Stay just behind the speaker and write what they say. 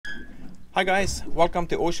Hi guys, welcome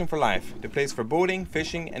to Ocean for Life, the place for boating,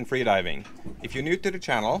 fishing and freediving. If you're new to the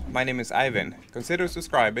channel, my name is Ivan. Consider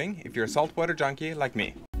subscribing if you're a saltwater junkie like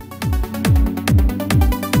me.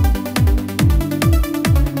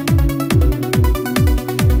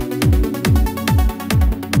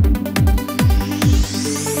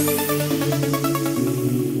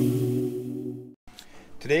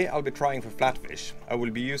 Today I'll be trying for flatfish. I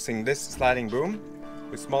will be using this sliding boom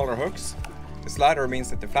with smaller hooks. The slider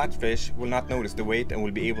means that the flatfish will not notice the weight and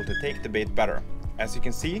will be able to take the bait better. As you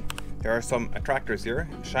can see, there are some attractors here,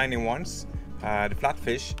 shiny ones. The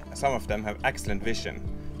flatfish, some of them have excellent vision.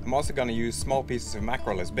 I'm also going to use small pieces of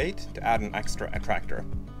mackerel as bait to add an extra attractor.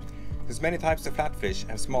 Since many types of flatfish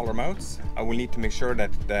have smaller mouths, I will need to make sure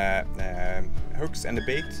that the hooks and the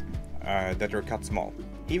bait that are cut small.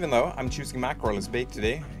 Even though I'm choosing mackerel as bait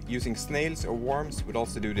today, using snails or worms would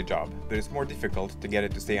also do the job, but it's more difficult to get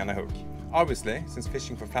it to stay on a hook. Obviously, since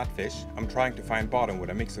fishing for flatfish, I'm trying to find bottom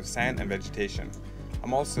with a mix of sand and vegetation.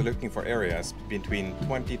 I'm also looking for areas between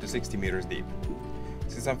 20 to 60 meters deep.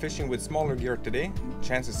 Since I'm fishing with smaller gear today,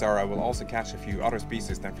 chances are I will also catch a few other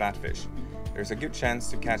species than flatfish. There's a good chance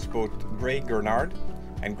to catch both grey gurnard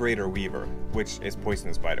and greater weaver, which is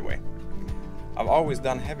poisonous by the way. I've always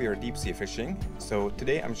done heavier deep sea fishing, so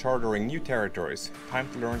today I'm chartering new territories. Time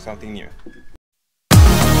to learn something new.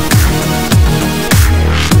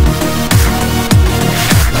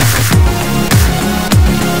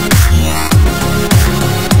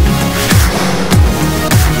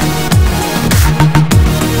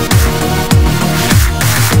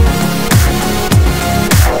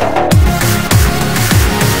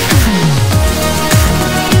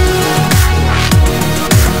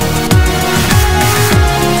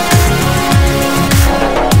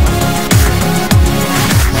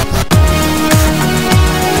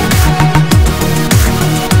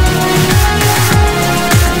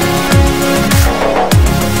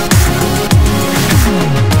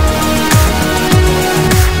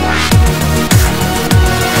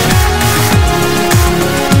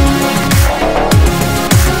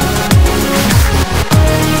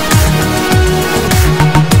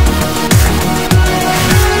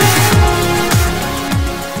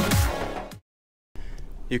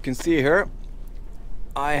 You can see here,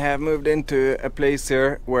 I have moved into a place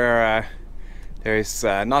here where it's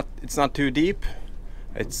not too deep.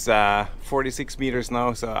 It's 46 meters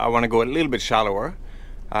now, so I want to go a little bit shallower.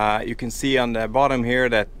 You can see on the bottom here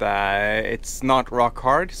that it's not rock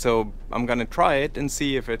hard, so I'm gonna try it and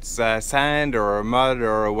see if it's sand or mud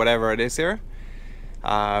or whatever it is here.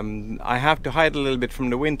 I have to hide a little bit from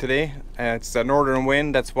the wind today. It's a northern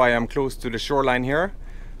wind, that's why I'm close to the shoreline here.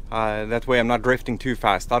 That way I'm not drifting too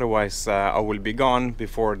fast, otherwise I will be gone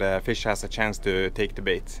before the fish has a chance to take the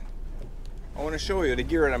bait. I want to show you the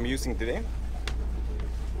gear that I'm using today.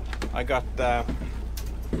 I got the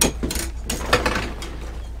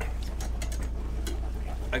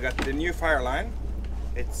new fire line.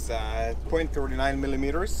 It's 0.39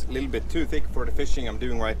 millimeters, a little bit too thick for the fishing I'm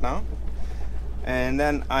doing right now. And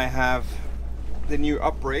then I have the new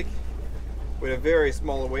up rig with a very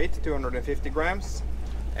small weight, 250 grams.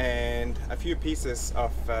 And a few pieces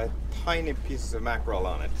of tiny pieces of mackerel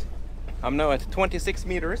on it. I'm now at 26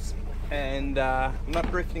 meters and I'm not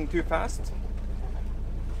drifting too fast,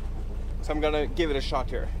 so I'm gonna give it a shot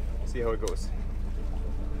here, see how it goes.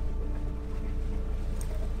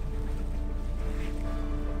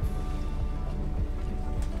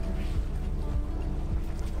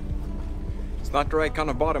 It's not the right kind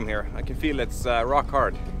of bottom here. I can feel it's rock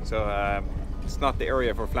hard, so it's not the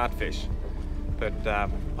area for flatfish. But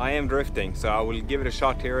I am drifting, so I will give it a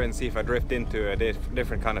shot here and see if I drift into a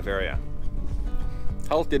different kind of area.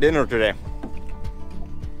 Healthy dinner today.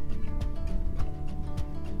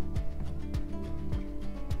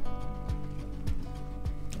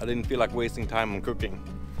 I didn't feel like wasting time on cooking.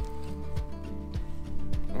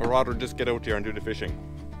 I'd rather just get out here and do the fishing.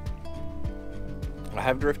 I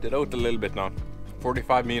have drifted out a little bit now,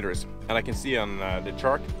 45 meters, and I can see on the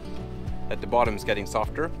chart that the bottom is getting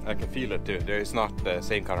softer. I can feel it too. There is not the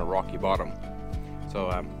same kind of rocky bottom. So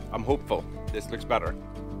I'm hopeful. This looks better.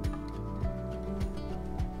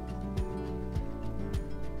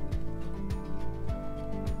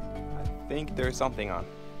 I think there's something on.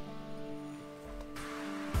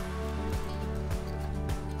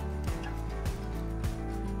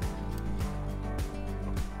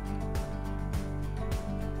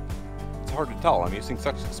 It's hard to tell. I'm using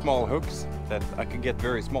such small hooks that I could get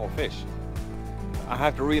very small fish. I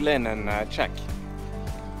have to reel in and check.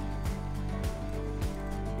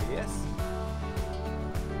 Yes.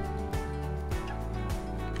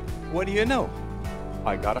 What do you know?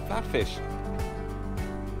 I got a flatfish.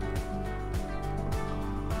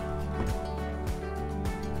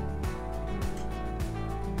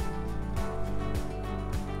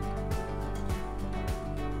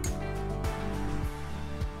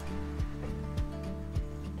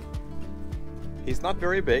 He's not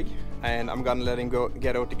very big, and I'm gonna let him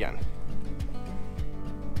get out again.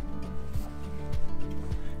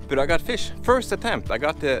 But I got fish. First attempt, I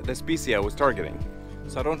got the species I was targeting.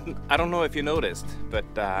 So I don't know if you noticed, but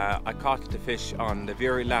I caught the fish on the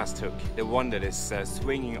very last hook, the one that is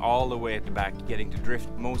swinging all the way at the back, getting to drift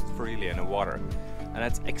most freely in the water. And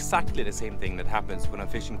that's exactly the same thing that happens when I'm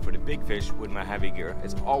fishing for the big fish with my heavy gear.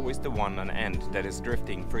 It's always the one on the end that is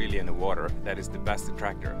drifting freely in the water that is the best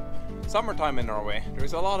attractor. Summertime in Norway.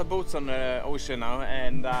 There's a lot of boats on the ocean now,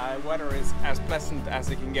 and weather is as pleasant as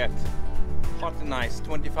it can get. Hot and nice,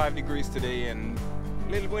 25 degrees today and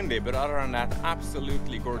a little windy, but other than that,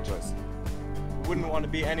 absolutely gorgeous. Wouldn't want to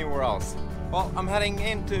be anywhere else. Well, I'm heading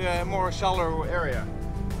into a more shallow area.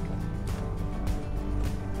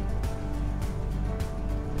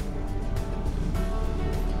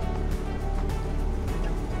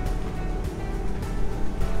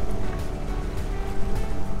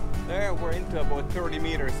 There, we're into about 30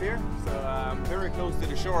 meters here, so I'm very close to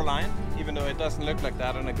the shoreline, even though it doesn't look like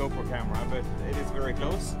that on a GoPro camera, but it is very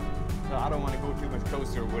close. So I don't want to go too much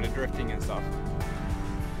closer with the drifting and stuff.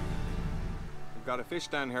 I've got a fish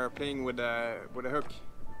down here playing with a hook.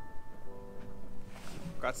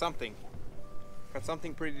 Got something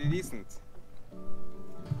pretty decent.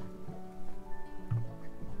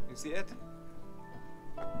 You see it?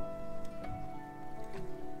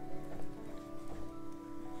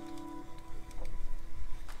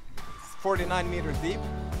 It's 49 meters deep,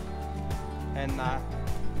 and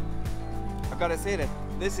I've got to say that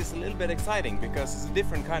this is a little bit exciting because it's a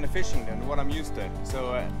different kind of fishing than what I'm used to.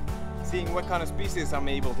 So seeing what kind of species I'm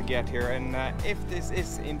able to get here, and if this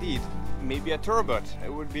is indeed maybe a turbot,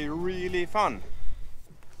 it would be really fun.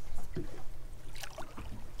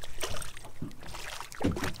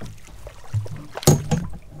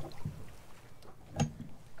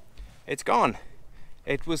 It's gone.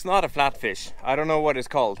 It was not a flatfish. I don't know what it's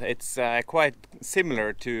called. It's quite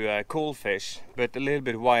similar to coalfish, but a little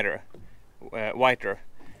bit whiter.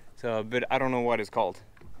 So, but I don't know what it's called.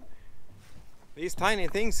 These tiny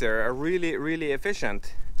things here are really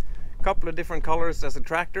efficient. A couple of different colors as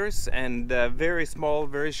attractors, and very small,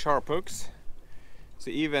 very sharp hooks. So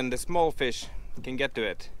even the small fish can get to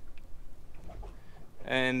it.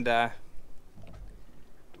 And as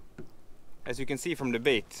you can see from the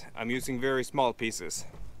bait, I'm using very small pieces.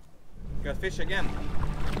 Got fish again.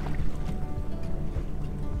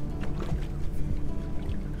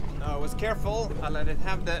 I was careful. I let it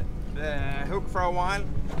have the hook for a while,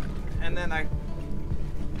 and then I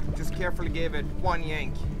just carefully gave it one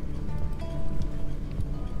yank.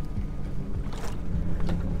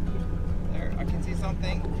 There, I can see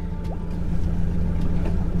something.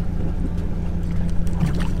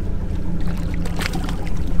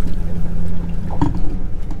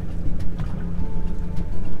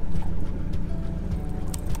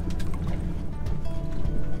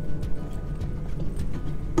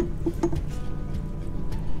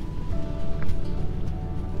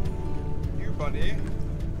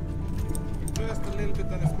 Just a little bit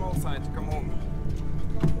on the small side to come home.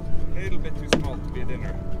 A little bit too small to be a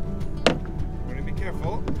dinner. I'm going to be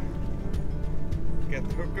careful. Get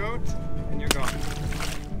the hook out and you're gone.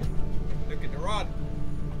 Look at the rod.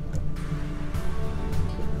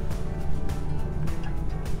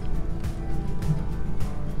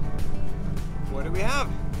 What do we have?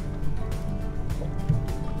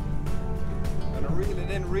 I'm going to reel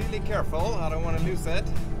it in really careful. I don't want to lose it.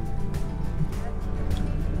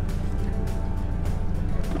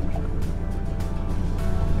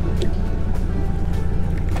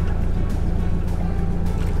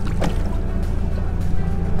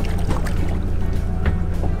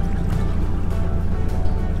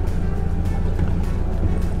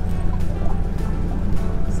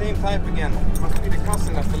 Type again. Must be the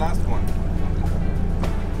cousin of the last one.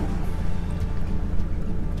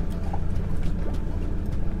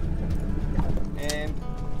 And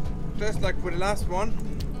just like with the last one,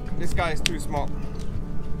 this guy is too small.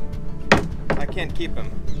 I can't keep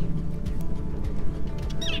him.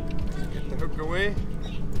 Get the hook away.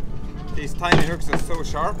 These tiny hooks are so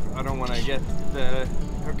sharp, I don't want to get the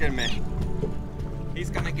hook in me.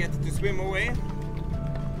 He's gonna get to swim away.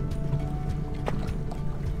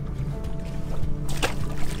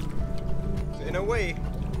 In a way,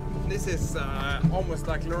 this is almost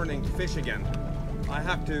like learning to fish again. I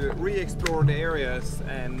have to re-explore the areas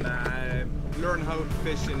and learn how to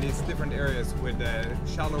fish in these different areas with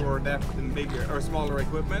shallower depth and bigger or smaller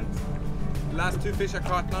equipment. The last two fish I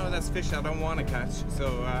caught now, that's fish I don't want to catch,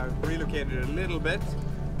 so I relocated a little bit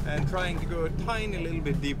and trying to go a tiny little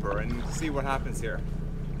bit deeper and see what happens here.